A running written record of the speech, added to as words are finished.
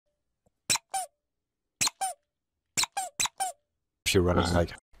if you're running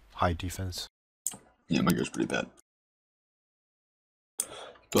like high defense. Yeah, my gear's pretty bad.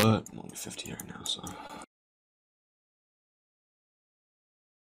 But I'm only 50 right now, so.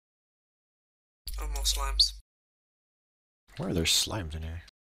 Oh, more slimes. Why are there slimes in here?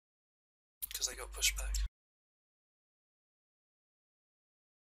 Because I got pushed back.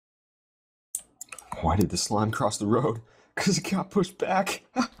 Why did the slime cross the road? Because it got pushed back.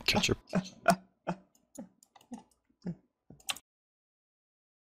 Ketchup.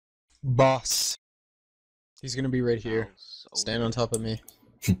 Boss. He's gonna be right here. Oh, so Stand on top of me.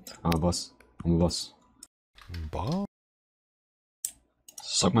 I'm a boss. I'm a boss. Boss?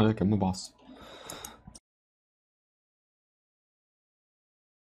 Suck my dick, I'm a boss.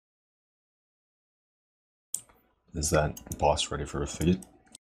 Is that boss ready for a figure?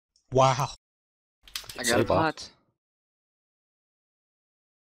 Wow. I got a pot.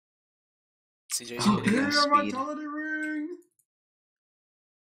 CJ's Oh, getting yeah, us. speed. ring!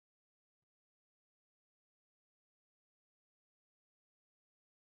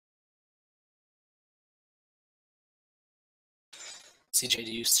 CJ,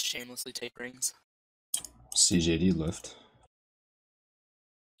 do you shamelessly take rings? CJD lift.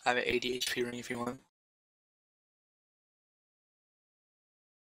 I have an 80 HP ring if you want.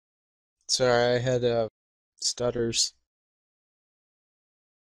 Sorry, I had stutters.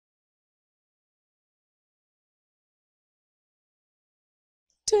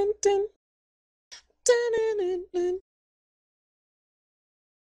 Dun, dun. Dun, dun, dun, dun.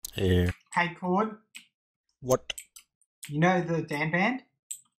 Yeah. Hey, Cord, What? you know the Dan band?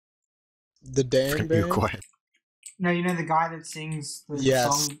 The Dan You're band? quiet. No, you know the guy that sings the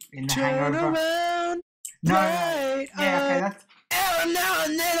Yes. song in The Turn Hangover? around. No, Right yeah, okay, that's... Every now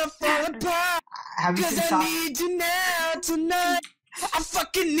and then I fall apart. Have you Cause seen I Star... need you now, tonight. I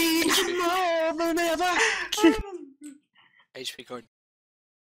fucking need you more than ever. HP card.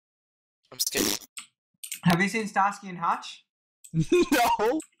 I'm scared. Have you seen Starsky and Hutch?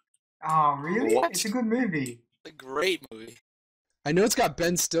 No. Oh, really? What? It's a good movie. A great movie. I know it's got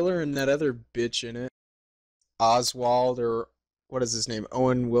Ben Stiller and that other bitch in it. Oswald, or what is his name?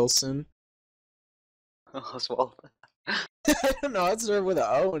 Owen Wilson. Oswald. I don't know. It's started with an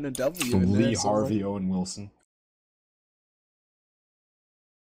O and a W. in there Lee somewhere. Harvey Owen Wilson.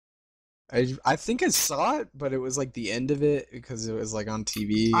 I think I saw it, but it was like the end of it because it was like on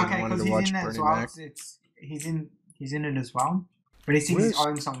TV and I Okay, wanted because to he's watch in it as Bernie well. Mac. He's in it as well. But he sings his Where's-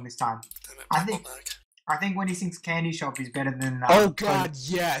 own song this time. Damn it, I purple think- back. I think when he sings Candy Shop, he's better than... Oh god,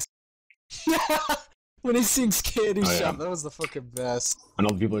 yes! When he sings Candy Oh, yeah. Shop, that was the fucking best. I know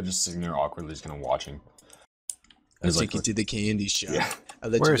the people are just sitting there awkwardly just kind of watching. I'll It's take you to the candy shop. Yeah. I'll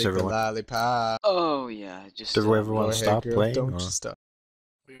let Where you is lick everyone? the lollipop. Oh, yeah, just... Did everyone Go ahead, stop girl, playing? Don't Or? you stop.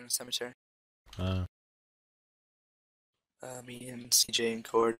 We're in a cemetery. Uh, Me and CJ and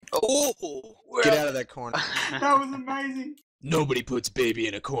Cord. Oh! Get out of that corner. That was amazing. Nobody puts baby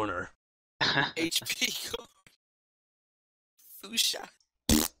in a corner. HP card. Fusha.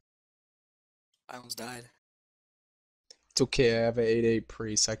 I almost died. It's okay, I have an 8-8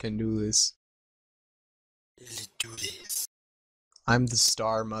 priest. I can do this. Let's do this. I'm the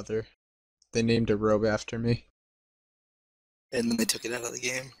Star Mother. They named a robe after me. And then they took it out of the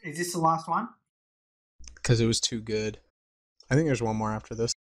game. Is this the last one? Because it was too good. I think there's one more after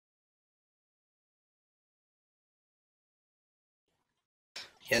this.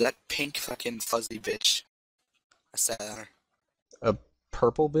 Yeah, that pink fucking fuzzy bitch. I sat on her. A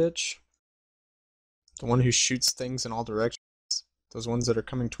purple bitch? The one who shoots things in all directions? Those ones that are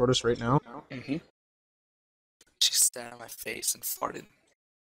coming toward us right now? Mm-hmm. She sat on my face and farted.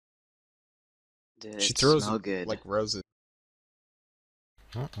 Did She it throws smell good? like roses.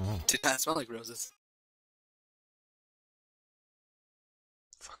 Did not smell like roses.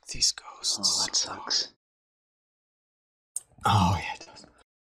 Fuck these ghosts. Oh, that sucks. Oh, yeah, it does.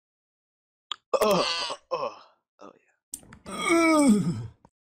 Oh, yeah.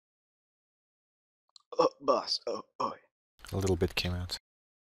 Oh, boss. Oh, yeah. a little bit came out.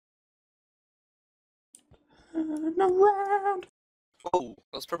 Turn around. Oh,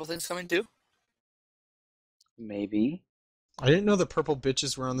 those purple things coming too? Maybe. I didn't know the purple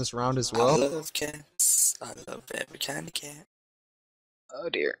bitches were on this round as I well. love cats. I love every kind of cat. Oh,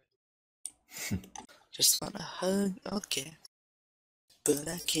 dear. Just wanna hug a cat. But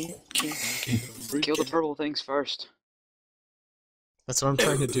I can't Kill the cat. purple things first. That's what I'm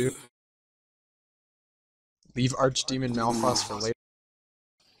trying to do. Leave Archdemon Malphos for later.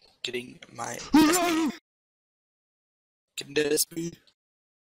 Getting my... Getting to SP.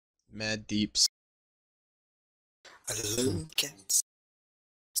 Mad Deeps. I love cats.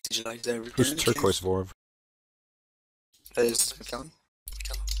 Did you like that? Who's turquoise Vorv? That is McKellen.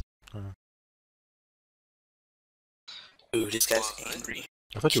 Ooh, this guy's angry.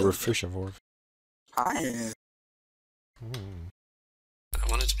 I thought you were Fuchsia, Vorv. I am. I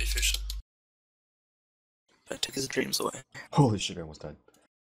wanted to be Fuchsia. But I took his dreams away. Holy shit, I almost died.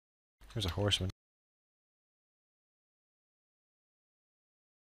 Here's a horseman.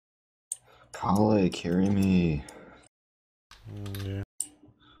 Kale, carry me. Yeah.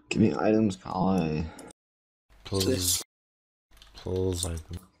 Give me items, Kale. Please. Please,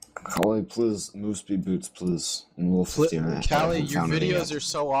 Kale, please. Move speed boots, please. And we'll 15 and a half. Callie, your videos are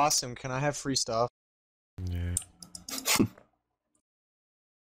so awesome. Can I have free stuff? Yeah.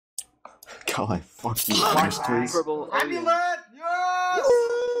 Kale, fuck you. Fuck, Please. Purple. Amulet! Yes!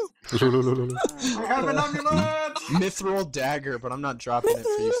 I have an amulet! Mithril dagger, but I'm not dropping it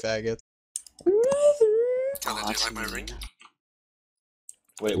for you faggots. Kelly, do you like my ring?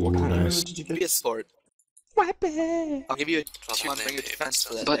 Wait, what kind of Nice. amulet did you Be a get? sport. Weapon! I'll give you a Well, 2-month maybe ring of defense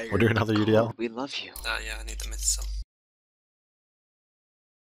for that But- dagger. We're doing another UDL. We love you. Yeah, I need the myth cell.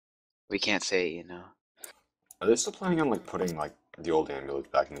 We can't say it, you know. Are they still planning on like putting like the old amulets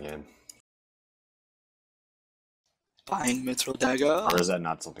back in the game? Buying mithril dagger. Or is that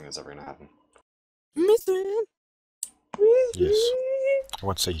not something that's ever gonna happen? Yes. I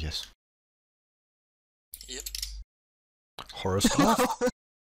want to say yes. Yep. Horoscope?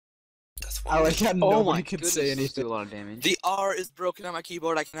 That's I one. like how Oh nobody my could goodness, say those anything. do a lot of damage. The R is broken on my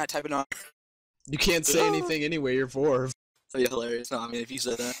keyboard. I cannot type an R. You can't say anything anyway, you're Vorv. So you're hilarious. No, I mean, if you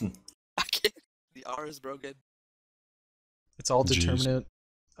said that. I can't. The R is broken. It's all Jeez. determinant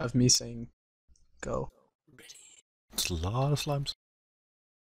of me saying go. It's a lot of slimes.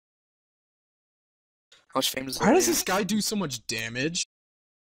 How much fame does Why does this guy do so much damage?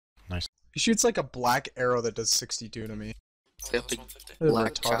 Nice. He shoots like a black arrow that does 62 to me. They have big 150. They're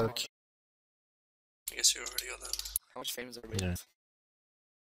black retarded. cock. I guess you already got that. How much fame is there? Yeah.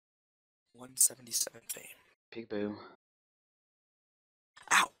 177 fame. Big boo.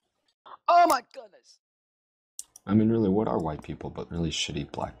 Ow! Oh my goodness! I mean, really, what are white people but really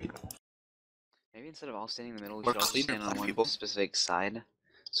shitty black people? Maybe instead of all standing in the middle, we We're should all cleaner stand on black one people. specific side,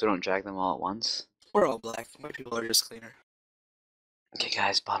 so we don't drag them all at once. We're all black. White people are just cleaner. Okay,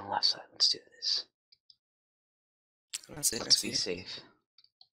 guys, bottom left side. Let's do this. Let's Let's be safe.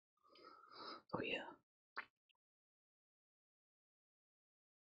 Oh yeah.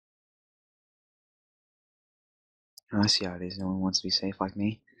 Oh, I see how it is. No one wants to be safe like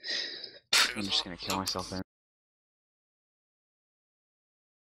me. I'm just gonna kill myself then.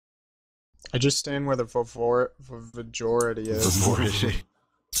 I just stand where the majority is. Majority.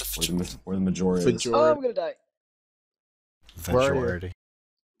 It's a Where the majority is. Majority. gonna die. Where are you? Majority.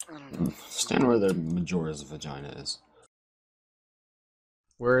 I don't know. Stand where the majority's vagina is.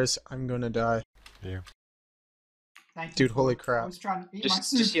 Where is I'm gonna die? Here. Thank Dude, you. holy I crap. was trying to eat my Just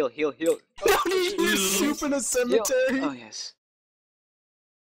soup. heal. Soup in a cemetery? Oh yes.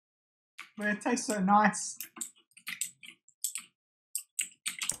 But it tastes so nice.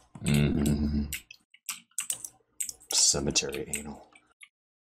 Mm-hmm. Cemetery anal.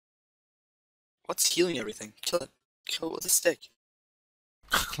 What's healing everything? Kill it. Kill it with a stick.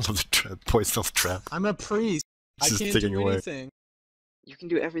 I love the trap. Poison trap. I'm a priest. I This is can't taking do away. anything. You can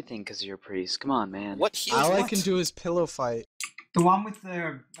do everything because you're a priest. Come on, man. What heals All I what? can do is pillow fight. The one with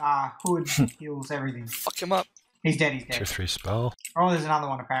the hood heals everything. Fuck him up. He's dead, he's Tier dead. 3 spell. Oh, there's another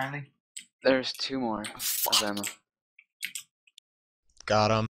one apparently. There's two more of Fuck. them.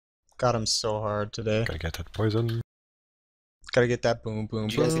 Got him. Got him so hard today. Gotta get that poison. Gotta get that boom, boom,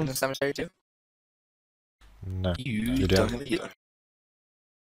 Did you guys get in boom. the cemetery too? No. You don't. don't either.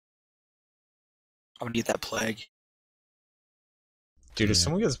 I'm gonna get that plague. Dude, if Yeah.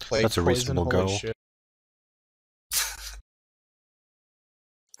 someone gets plague That's a poison, reasonable holy goal. shit.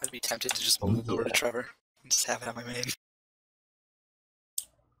 I'd be tempted to just move over to Trevor and just have it on my main.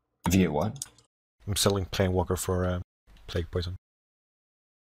 Via what? I'm selling Plain Walker for plague poison.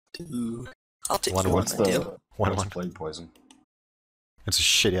 Ooh. I'll take One you on What's that the deal. One what's one. plague poison? It's a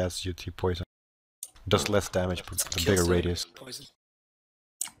shitty ass UT poison. Does less damage but a Kills bigger the radius. Poison.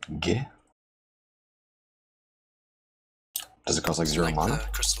 Geh? Does it cost like 0 like mana? the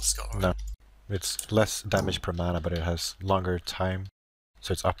crystal skull. Right? No. It's less damage per mana, but it has longer time,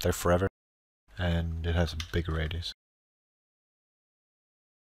 so it's up there forever, and it has a bigger radius.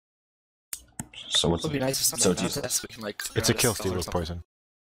 So what's It would be nice if so something it's like useless. this we can like. It's a clear out kill skull steal or with something. poison.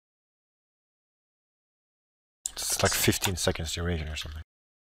 It's like 15 seconds duration or something.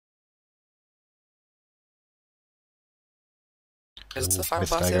 Is it the Ooh, final Myth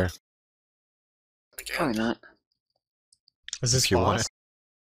boss dagger. yet? Again. Probably not. Is this If you want boss? it.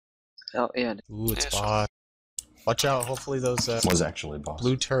 Oh yeah. Ooh, it's Yeah, sure. boss. Watch out, hopefully those Was actually boss.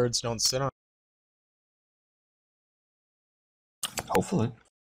 blue turds don't sit on. Hopefully.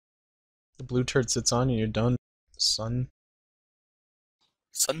 The blue turd sits on you, you're done, son.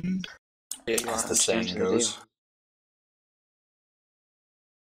 Son. Yeah, you As are. the saying Usually they goes.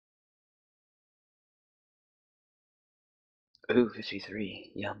 Ooh,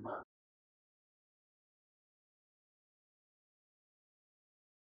 53. Yum.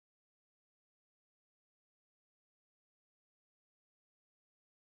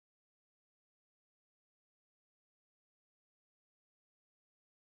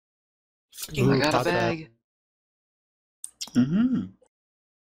 Ooh, I got caught a bag. Mm-hmm.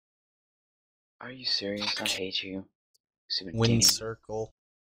 Are you serious? I hate you. Stupid Wind game. circle.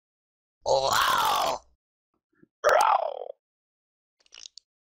 Oh.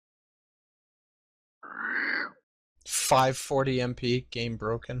 540 MP, game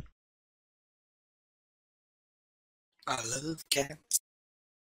broken. I love cats.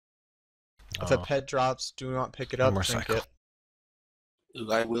 If a Oh, pet drops, do not pick it one up, more cycle. trinket.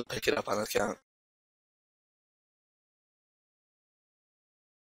 Ooh, I will pick it up on account.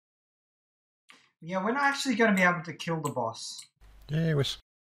 Yeah, we're not actually going to be able to kill the boss. Yeah, it was.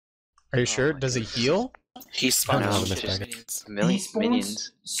 Are you Oh sure? my Does he goodness. heal? He spawns No, no, the shit myth minions. He spawns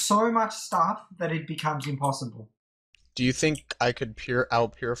Minions. so much stuff that it becomes impossible. Do you think I could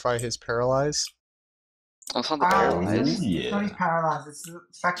out purify his paralyze? Oh, it's not the paralyzed. It's not his paralyzed, it's the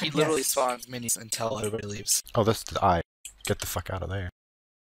fact that He he literally has... spawns minions until everybody leaves. Oh, that's the eye. Get the fuck out of there.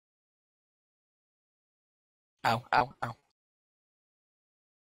 Ow, ow, ow.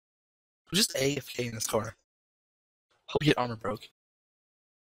 Just AFK in this corner. Hope you get armor broke.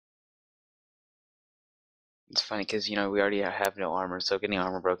 It's funny because, you know, we already have no armor, so getting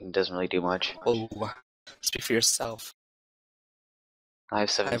armor broken doesn't really do much. Oh, speak for yourself. I have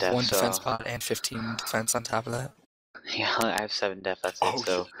I 7 have def, 1 so... defense pot and 15 defense on top of that. Yeah, I have 7 def, that's it,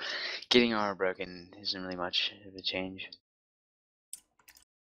 so... Getting armor broken isn't really much of a change.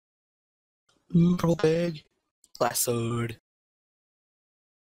 Ooh, purple bag. Blast sword.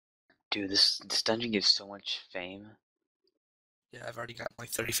 Dude, this dungeon gives so much fame. Yeah, I've already got like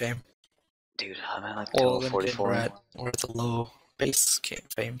 30 fame. Dude, I'm at like Well, total then again, 44. we're at the low base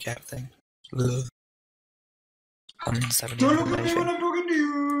fame cap thing. Ugh. 170. Don't look at me when I'm talking to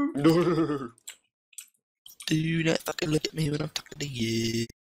you! Do not fucking look at me when I'm talking to you.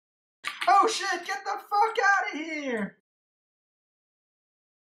 Oh shit, get the fuck out of here!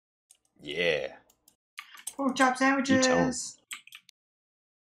 Yeah. Pork chop sandwiches!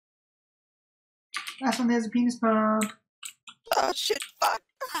 Last one, there's a penis pump. Oh shit, fuck.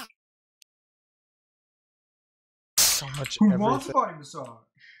 So much Who wants a everything. body massage?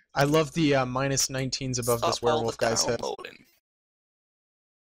 I love the minus 19s above this Stop all werewolf the guy's head. downloading.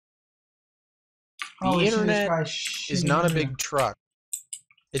 The Holy shit, this internet guy's is shitty not a internet. big truck.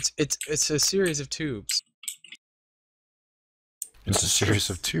 It's a series of tubes. It's a series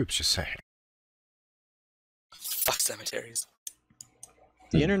of tubes, you say. Fuck cemeteries.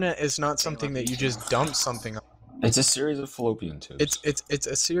 The internet is not something that you just dump something on. It's a series of fallopian tubes. It's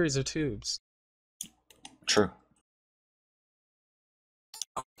a series of tubes. True.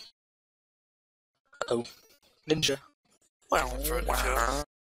 Oh, ninja. Wow, Front of wow.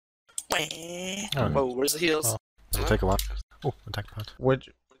 Oh, Whoa, where's the heels? Oh. It'll take a while. Oh, attack pot. Which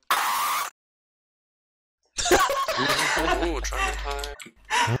Ooh, trying to hide.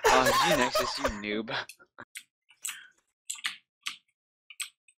 Oh, you Nexus, you noob.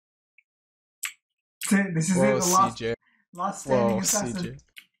 This is whoa, it, the last, CJ. last standing Whoa, assassin. CJ.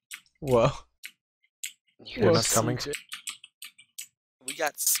 Whoa. You You're guys not coming? CJ. We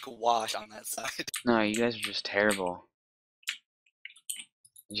got squash on that side. No, you guys are just terrible.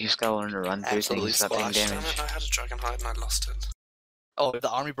 You just gotta learn to run through Absolutely things without taking squashed. Damn damage. it, I had a dragon hide and I lost it. Oh, the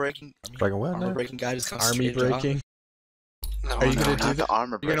army breaking What armor now? breaking guy just comes Army straight draw. breaking. No, Are you No, gonna do not that? the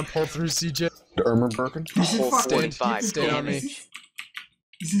armor You're break. gonna pull through, CJ? The armor broken? This is Whole fucking 45 stay on me. difficult.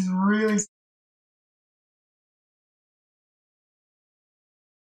 This is really...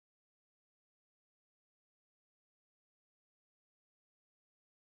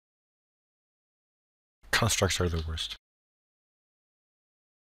 Constructs are the worst.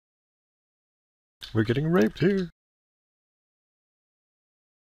 We're getting raped here.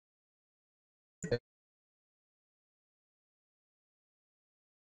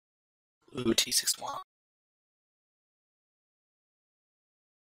 Ooh, T61.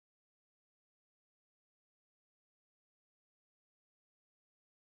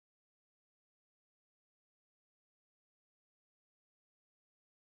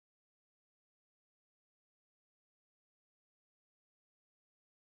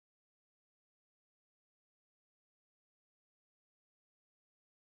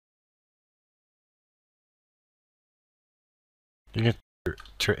 You get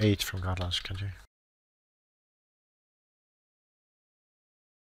tier 8 from Godlands, can't you?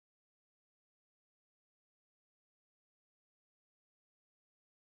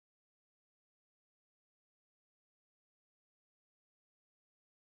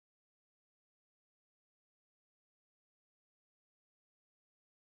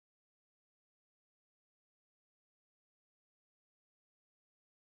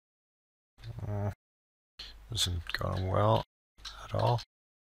 Isn't going well at all.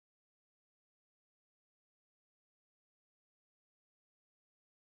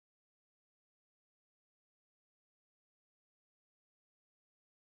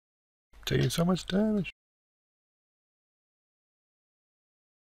 Taking so much damage.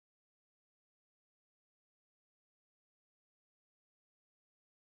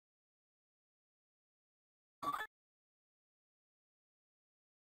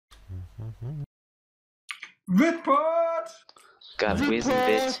 Vidpot! Got Vidpot! whiz and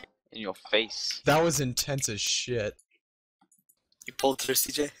bit in your face. That was intense as shit. You pulled through,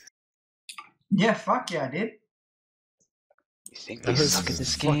 CJ? Yeah, fuck yeah, I did. You think That we was suck at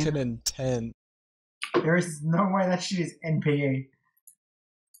this fucking game? intense. There is no way that shit is NPE.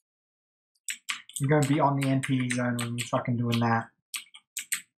 You're gonna be on the NPE zone when you're fucking doing that.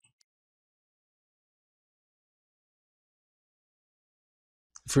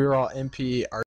 If we were all MP, our